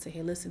repeat and say,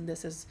 hey, listen,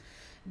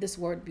 this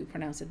word, you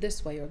pronounce it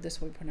this way, or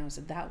this way, you pronounce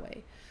it that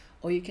way.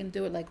 Or you can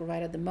do it like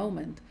right at the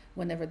moment.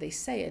 Whenever they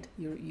say it,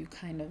 you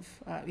kind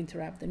of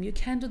interrupt them. You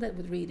can do that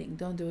with reading.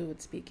 Don't do it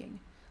with speaking.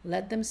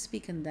 Let them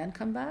speak and then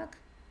come back,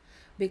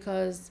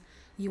 because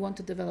you want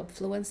to develop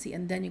fluency,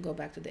 and then you go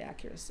back to the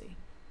accuracy.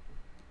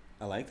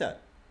 I like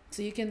that.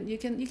 So you can do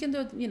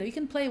it, you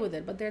can play with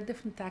it, but there are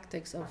different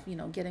tactics of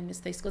getting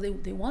mistakes, because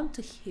they want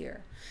to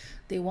hear,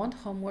 they want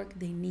homework,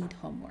 they need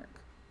homework.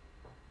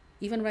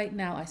 Even right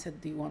now, I said,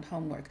 do you want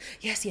homework?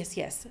 Yes, yes,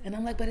 yes. And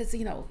I'm like, but it's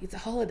a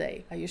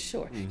holiday, are you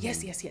sure?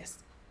 Yes, yes, yes.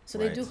 So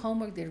they do Right.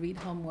 homework, they read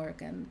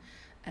homework,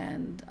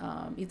 and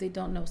if they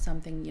don't know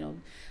something,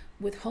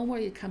 with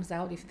homework it comes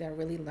out if they're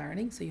really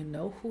learning, so you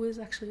know who is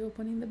actually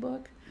opening the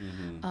book,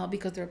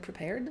 because they're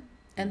prepared.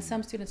 And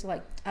some students are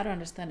like, I don't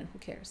understand it, who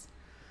cares?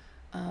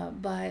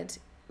 But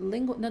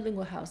not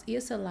Lingo House,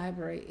 ESL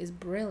Library is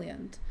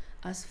brilliant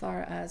as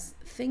far as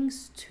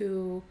things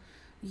to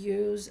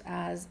use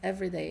as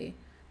everyday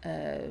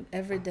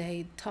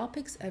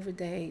topics,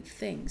 everyday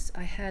things.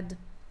 I had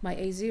my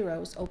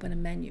A0s open a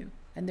menu,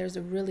 and there's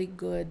a really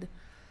good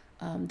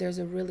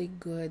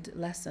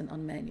lesson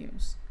on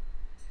menus.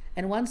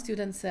 And one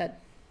student said,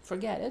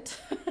 "Forget it,"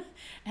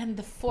 and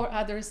the four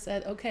others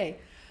said, "Okay,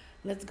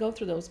 let's go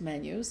through those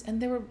menus." And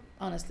they were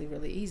honestly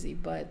really easy,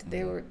 but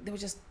they were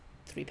just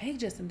 3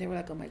 pages, and they were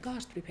like, "Oh my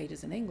gosh, 3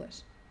 pages in English."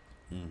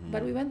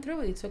 But we went through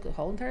it. It took a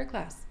whole entire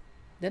class.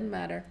 Didn't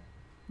matter.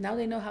 Now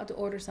they know how to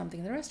order something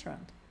in the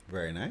restaurant,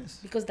 Very nice.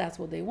 because that's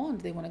what they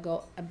want. They want to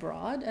go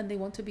abroad, and they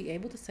want to be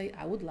able to say,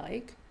 "I would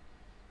like."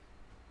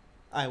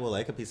 I will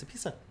like a piece of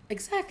pizza.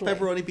 Exactly.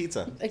 Pepperoni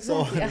pizza.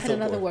 Exactly. I had so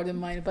another forth. word in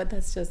mind, but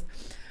that's just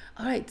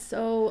all right.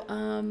 So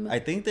I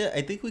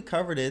think we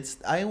covered it.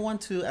 I want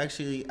to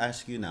actually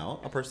ask you now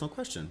a personal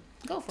question.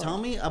 go for Tell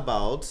it. me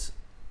about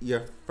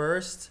your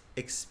first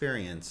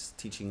experience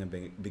teaching a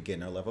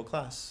beginner level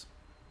class.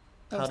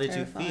 I How was did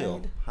you feel?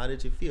 terrified. How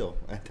did you feel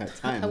at that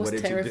time? I was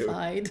What did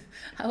terrified.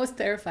 I was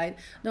terrified.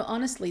 No,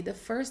 honestly, the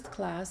first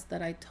class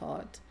that I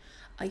taught,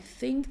 I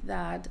think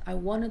that I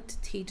wanted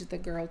to teach the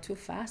girl too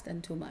fast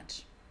and too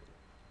much.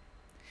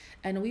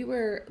 And we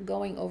were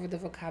going over the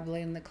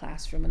vocabulary in the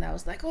classroom, and I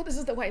was like, "Oh, this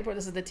is the whiteboard,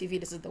 this is the TV,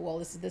 this is the wall,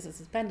 this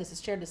is pen, this is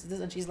chair, this is this,"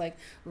 and she's like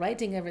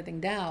writing everything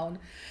down,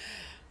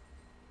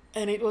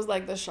 and it was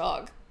like the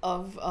shock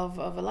of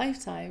a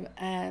lifetime.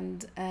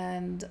 And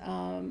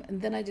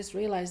then I just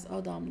realized,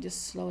 oh, Dom,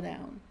 just slow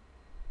down,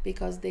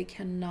 because they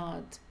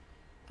cannot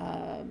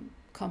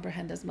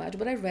comprehend as much.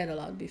 But I read a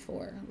lot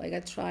before. Like,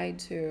 I tried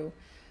to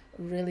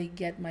really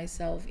get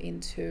myself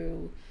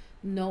into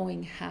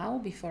knowing how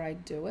before I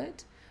do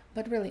it.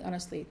 But really,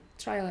 honestly,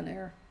 trial and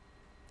error.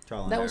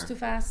 Trial and That error. was too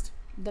fast.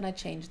 Then I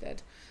changed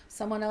it.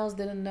 Someone else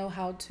didn't know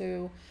how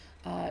to,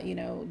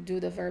 do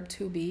the verb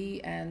to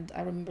be. And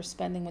I remember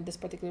spending with this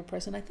particular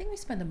person, I think we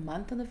spent a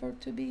month on the verb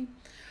to be.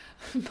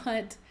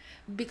 But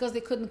because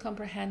they couldn't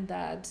comprehend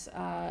that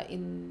I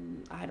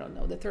don't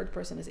know, the third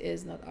person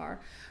is not are.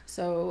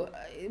 So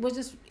it was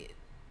just,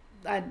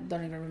 I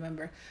don't even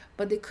remember.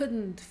 But they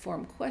couldn't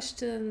form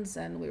questions,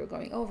 and we were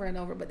going over and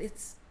over. But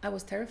I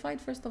was terrified,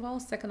 first of all.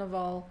 Second of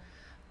all,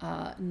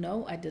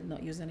 no, I did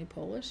not use any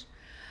Polish,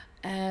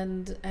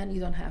 and you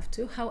don't have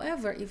to.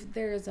 However, if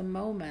there is a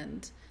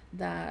moment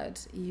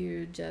that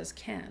you just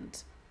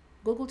can't,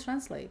 Google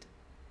Translate.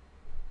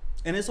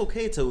 And it's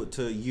okay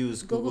to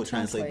use Google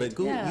Translate, but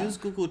yeah. use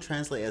Google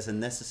Translate as a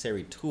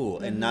necessary tool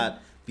and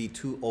not be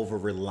too over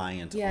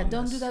reliant Yeah, on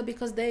don't this. do that,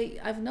 because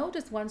I've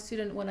noticed one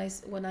student,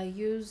 when I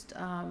used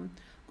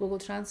Google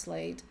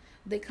Translate,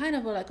 they kind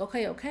of were like,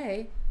 okay,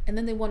 okay, and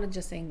then they wanted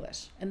just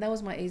English, and that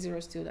was my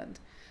A0 student,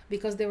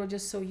 because they were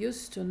just so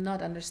used to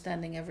not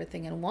understanding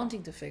everything and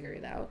wanting to figure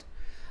it out.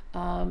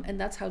 And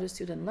that's how the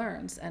student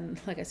learns. And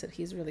like I said,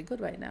 he's really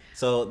good right now.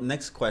 So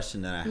next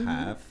question that I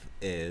have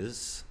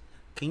is,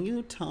 can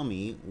you tell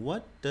me,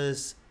 what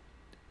does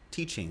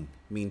teaching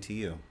mean to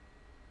you?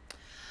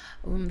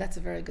 That's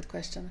a very good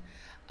question.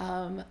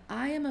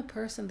 I am a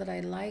person that I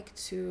like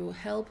to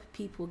help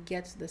people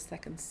get to the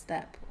second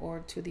step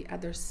or to the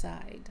other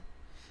side.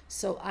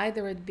 So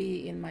either it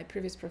be in my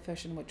previous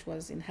profession, which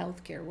was in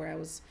healthcare, where I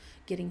was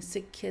getting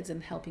sick kids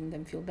and helping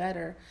them feel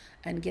better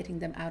and getting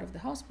them out of the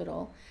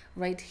hospital.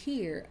 Right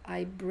here,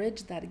 I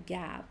bridge that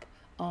gap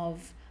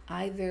of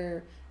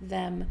either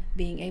them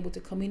being able to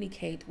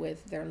communicate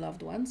with their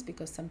loved ones,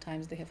 because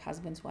sometimes they have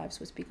husbands, wives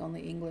who speak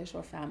only English,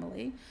 or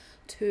family,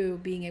 to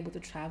being able to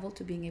travel,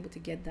 to being able to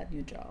get that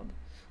new job.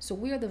 So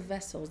we are the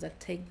vessels that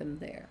take them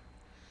there.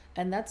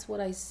 And that's what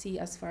I see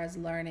as far as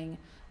learning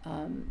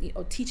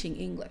or teaching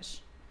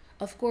English.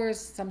 Of course,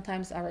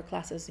 sometimes our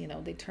classes,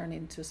 they turn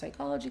into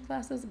psychology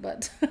classes,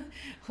 but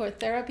or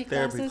therapy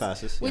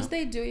classes, which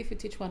they do if you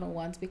teach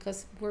one-on-ones,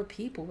 because we're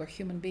people, we're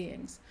human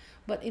beings.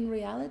 But in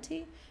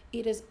reality,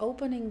 it is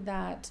opening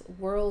that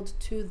world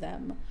to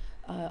them,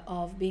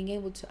 of being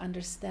able to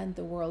understand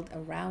the world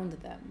around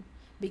them,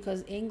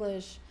 because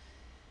English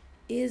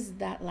is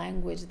that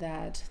language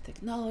that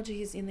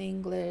technology is in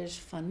English,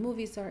 fun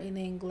movies are in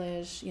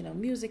English,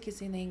 music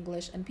is in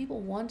English, and people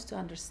want to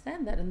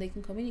understand that, and they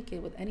can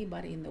communicate with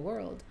anybody in the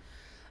world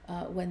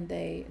when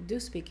they do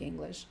speak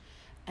English.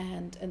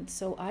 And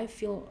so I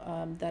feel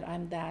that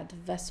I'm that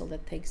vessel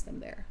that takes them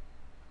there.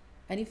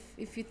 And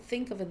if you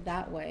think of it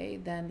that way,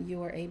 then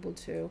you are able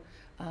to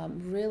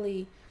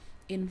really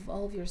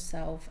involve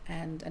yourself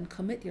and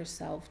commit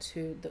yourself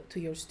to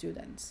your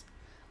students.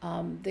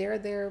 They're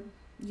there.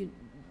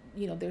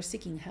 they're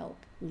seeking help,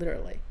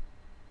 literally.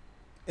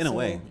 In a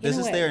way, this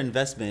is their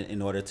investment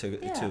in order to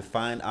Yeah.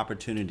 find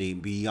opportunity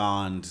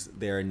beyond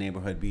their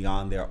neighborhood,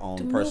 beyond their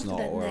own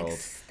personal world,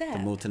 to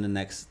move to the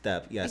next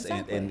step. Yes,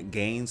 Exactly. and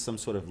gain some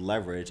sort of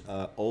leverage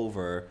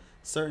over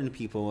certain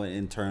people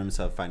in terms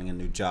of finding a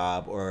new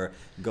job or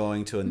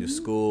going to a new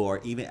school or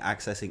even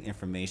accessing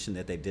information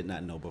that they did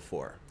not know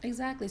before.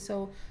 Exactly.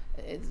 So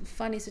it's a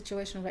funny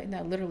situation right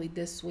now. Literally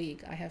this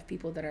week, I have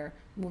people that are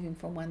moving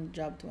from one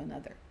job to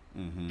another,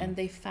 and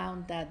they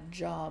found that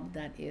job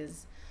that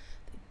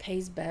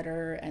pays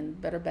better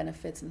and better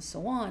benefits and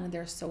so on, and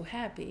they're so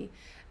happy.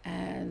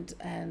 And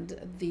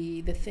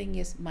the thing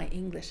is, my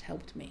English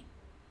helped me,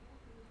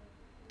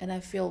 and I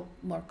feel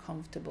more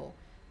comfortable.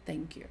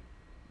 Thank you.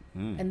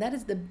 And that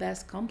is the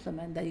best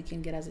compliment that you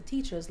can get as a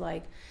teacher. Is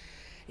like,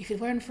 if it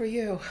weren't for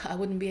you, I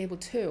wouldn't be able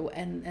to,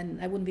 and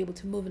I wouldn't be able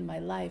to move in my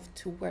life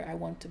to where I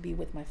want to be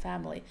with my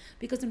family.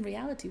 Because in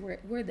reality,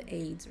 we're the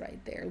aides right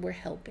there. We're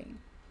helping.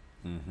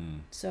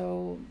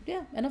 So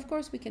yeah, and of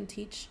course we can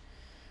teach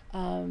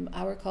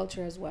our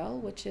culture as well,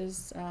 which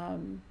is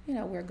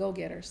we're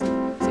go-getters. So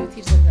we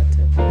teach them that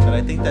too. But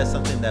I think that's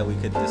something that we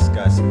could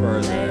discuss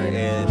further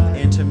in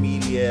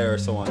intermediate or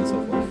so on and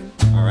so forth.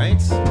 All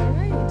right. All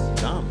right.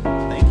 Dom,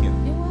 thank you.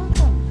 You're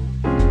welcome.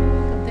 You're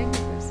welcome. Thank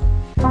you, Chris.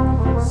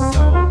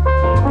 So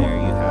there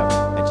you have it.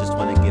 I just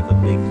want to give a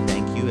big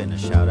thank you and a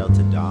shout out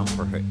to Dom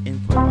for her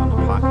input on the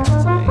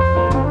podcast today.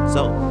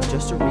 So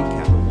just to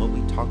recap on what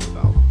we talked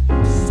about,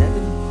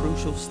 7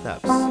 crucial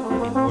steps in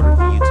order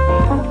for you to be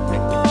an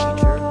effective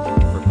teacher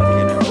for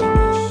beginner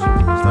English.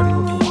 Starting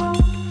with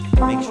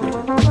 1, make sure to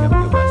break up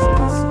your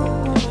lessons and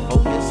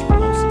focus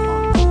mostly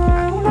on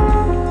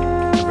vocabulary.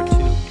 Number 2,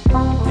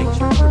 make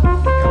sure to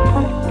repeat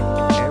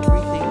everything.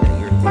 Everything that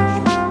you're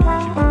teaching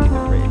should be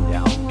either written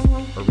down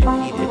or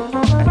repeated or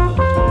echoed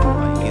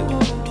by you.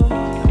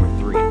 Number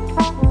 3,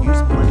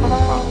 use plenty of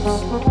prompts.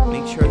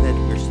 Make sure that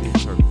your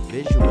students are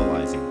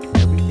visualizing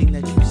everything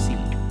that you see.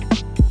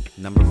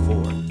 Number 4,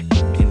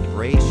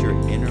 embrace your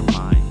inner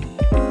mind.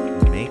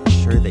 Make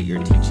sure that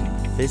you're teaching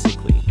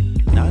physically,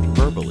 not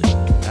verbally,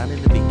 not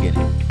in the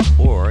beginning.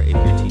 Or if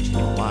you're teaching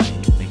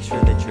online, make sure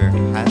that you're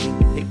having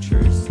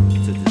pictures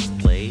to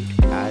display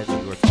as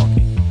you are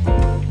talking.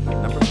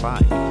 Number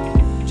 5,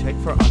 check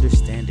for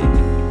understanding.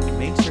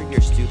 Make sure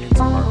your students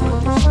are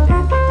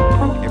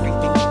understanding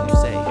everything that you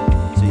say.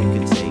 So you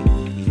can say,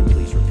 can you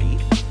please repeat?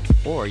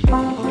 Or you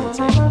can even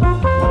say,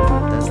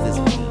 what does this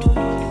mean?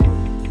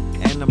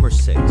 And number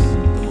 6, the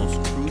most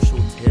crucial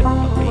tip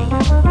of being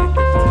an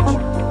effective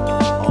teacher: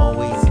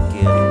 always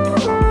give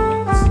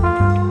compliments.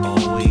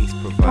 Always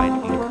provide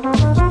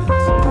encouragement.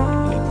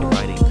 When you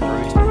provide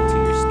encouragement to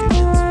your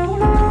students, when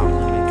you're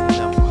complimenting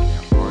them on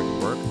their hard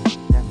work,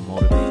 that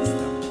motivates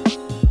them.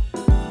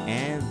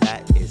 And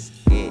that is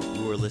it.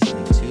 You were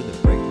listening to the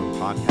Break Room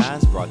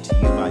Podcast, brought to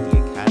you by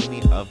the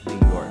Academy of New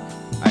York.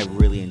 I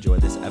really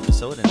enjoyed this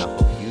episode, and I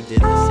hope you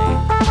did the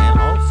same.